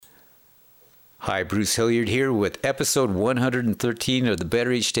Hi, Bruce Hilliard here with episode 113 of the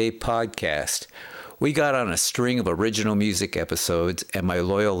Better Each Day podcast. We got on a string of original music episodes, and my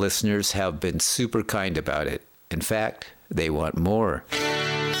loyal listeners have been super kind about it. In fact, they want more.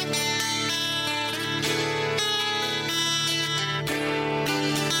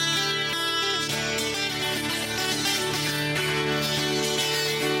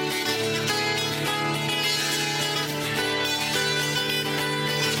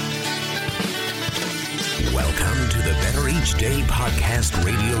 Welcome to the Better Each Day podcast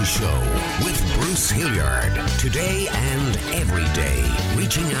radio show with Bruce Hilliard. Today and every day,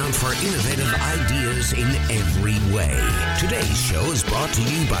 reaching out for innovative ideas in every way. Today's show is brought to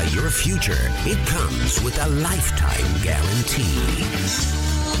you by your future. It comes with a lifetime guarantee.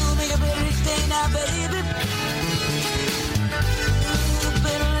 Make a better each day now, baby.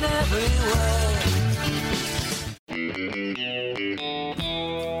 Better in every way.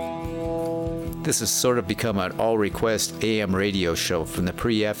 This has sort of become an all-request AM radio show from the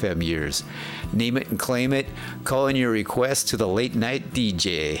pre-FM years. Name it and claim it. Call in your request to the late night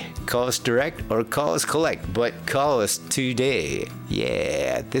DJ. Call us direct or call us collect, but call us today.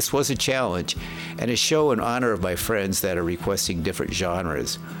 Yeah, this was a challenge and a show in honor of my friends that are requesting different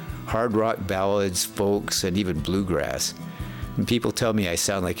genres. Hard rock ballads, folks, and even bluegrass. And people tell me I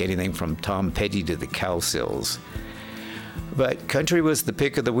sound like anything from Tom Petty to the Cowsills. But country was the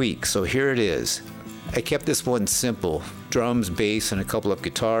pick of the week, so here it is. I kept this one simple. Drums, bass, and a couple of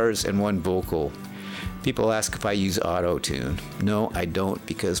guitars, and one vocal. People ask if I use auto-tune. No, I don't,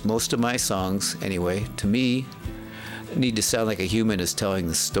 because most of my songs, anyway, to me, need to sound like a human is telling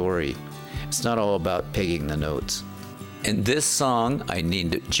the story. It's not all about pegging the notes. And this song, I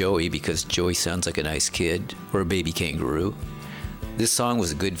named it Joey because Joey sounds like a nice kid, or a baby kangaroo. This song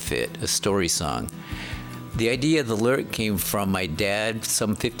was a good fit, a story song. The idea of the lyric came from my dad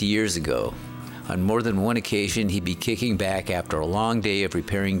some 50 years ago. On more than one occasion, he'd be kicking back after a long day of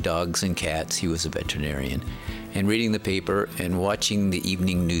repairing dogs and cats, he was a veterinarian, and reading the paper and watching the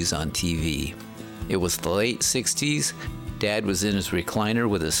evening news on TV. It was the late 60s. Dad was in his recliner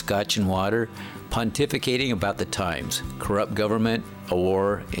with a scotch and water, pontificating about the times, corrupt government, a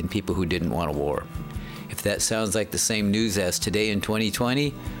war, and people who didn't want a war. If that sounds like the same news as today in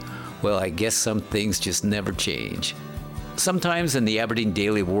 2020, well, I guess some things just never change. Sometimes in the Aberdeen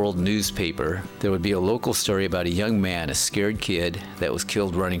Daily World newspaper, there would be a local story about a young man, a scared kid, that was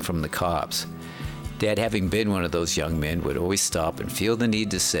killed running from the cops. Dad, having been one of those young men, would always stop and feel the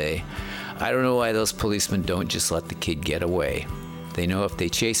need to say, I don't know why those policemen don't just let the kid get away. They know if they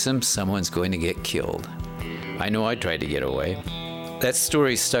chase him, someone's going to get killed. I know I tried to get away. That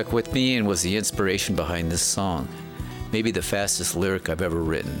story stuck with me and was the inspiration behind this song. Maybe the fastest lyric I've ever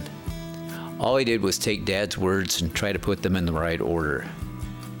written. All I did was take Dad's words and try to put them in the right order.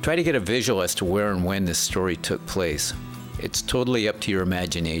 Try to get a visual as to where and when this story took place. It's totally up to your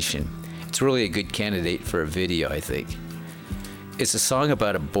imagination. It's really a good candidate for a video, I think. It's a song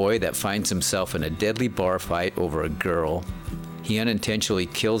about a boy that finds himself in a deadly bar fight over a girl. He unintentionally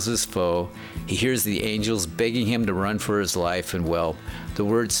kills his foe. He hears the angels begging him to run for his life, and well, the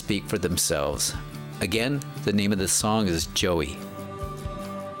words speak for themselves. Again, the name of the song is Joey.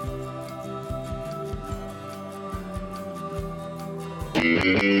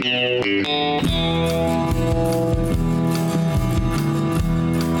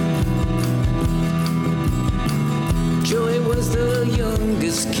 Joey was the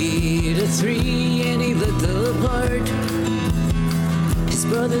youngest kid of three, and he looked the part. His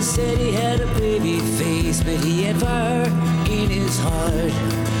brother said he had a baby face, but he had fire in his heart.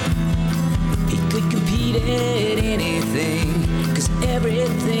 He could compete at anything, 'cause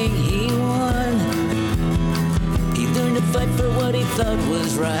everything he won. He learned to fight for what he thought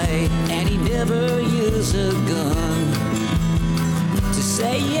was right, and he never used a gun. To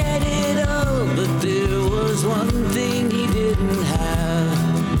say he had it all, but there was one thing he didn't have.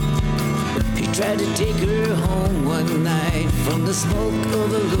 He tried to take her home one night from the smoke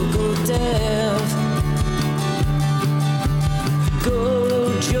of a local tap.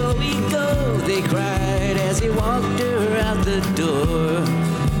 Go, Joey, go, they cried as he walked her out the door.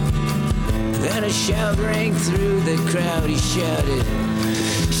 Then a shout rang through the crowd. He shouted,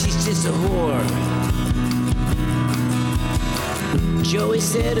 she's just a whore. Joey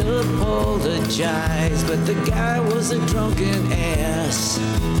said apologize, but the guy was a drunken ass.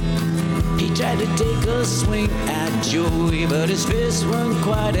 He tried to take a swing at Joey, but his fist weren't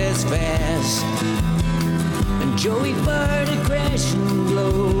quite as fast. And Joey fired a crashing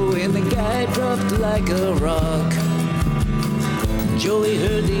blow, and the guy dropped like a rock. Joey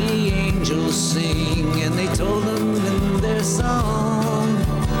heard the angels sing, and they told him in their song,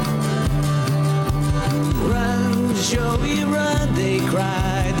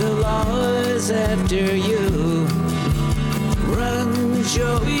 cried, the law is after you. Run,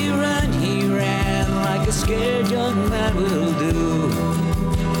 Joey, run, he ran like a scared young man will do.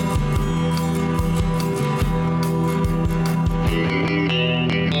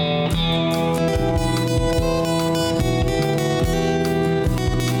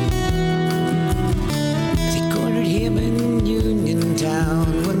 They cornered him in Uniontown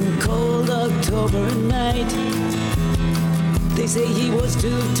one cold October night. They say he was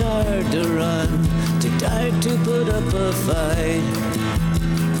too tired to run, too tired to put up a fight.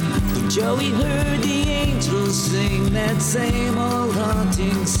 But Joey heard the angels sing that same old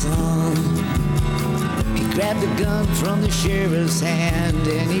haunting song. He grabbed a gun from the sheriff's hand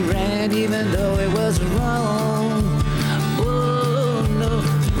and he ran even though it was wrong. Oh no,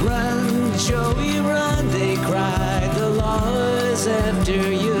 run, Joey, run, they cried, the law is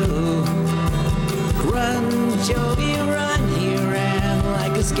after you. Run, Joey, run, he ran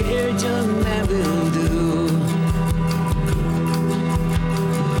like a scared young man will do.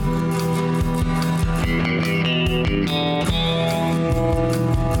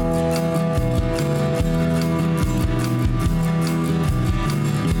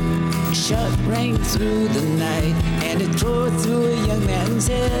 A shot rang through the night and it tore through a young man's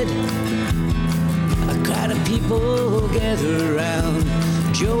head. A crowd of people gathered around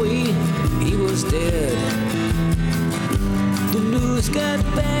Joey, he was dead. The news got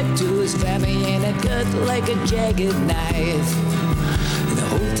back to his family and it cut like a jagged knife. And the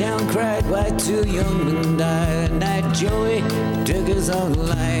whole town cried, why two young men died? Night Joey took his own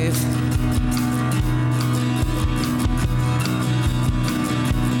life.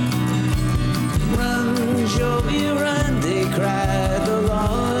 Run, Joey, run, they cried, the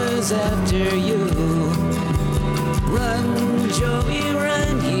law is after you. Run, Joey,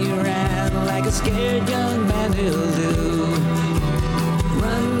 run, he ran like a scared young man will do.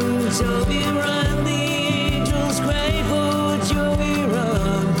 Run, Joey, run, the angels cry, oh, Joey,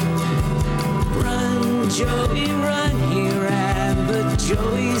 run. Run, Joey, run, he ran, but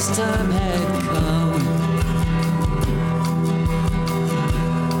Joey's time had come.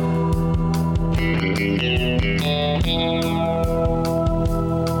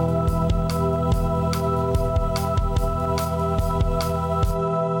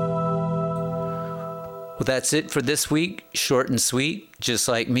 Well, that's it for this week. Short and sweet, just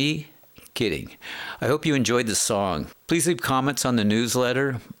like me. Kidding. I hope you enjoyed the song. Please leave comments on the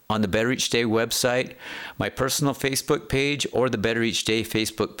newsletter, on the Better Each Day website, my personal Facebook page, or the Better Each Day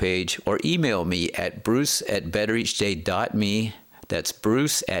Facebook page, or email me at bruce@bettereachday.me. That's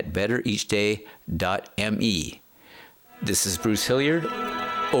bruce@bettereachday.me. This is Bruce Hilliard,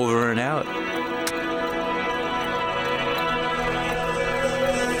 over and out.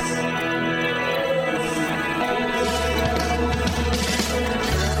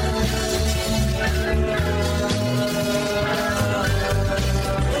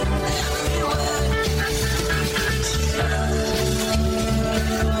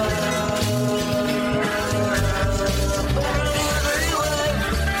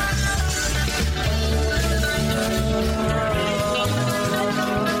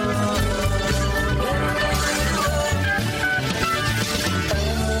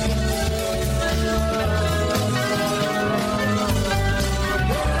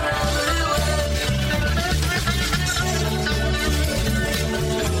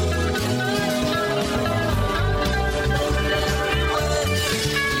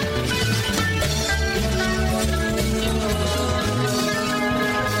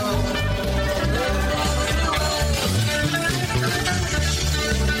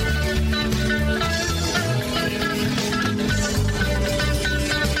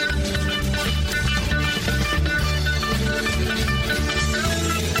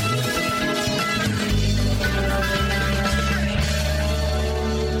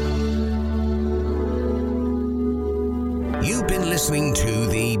 Listening to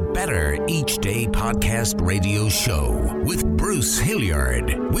the Better Each Day podcast radio show with Bruce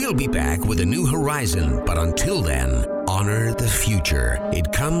Hilliard. We'll be back with a new horizon, but until then, honor the future.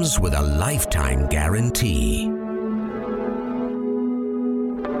 It comes with a lifetime guarantee.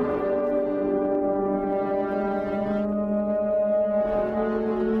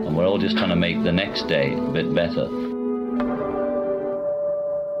 And we're all just trying to make the next day a bit better.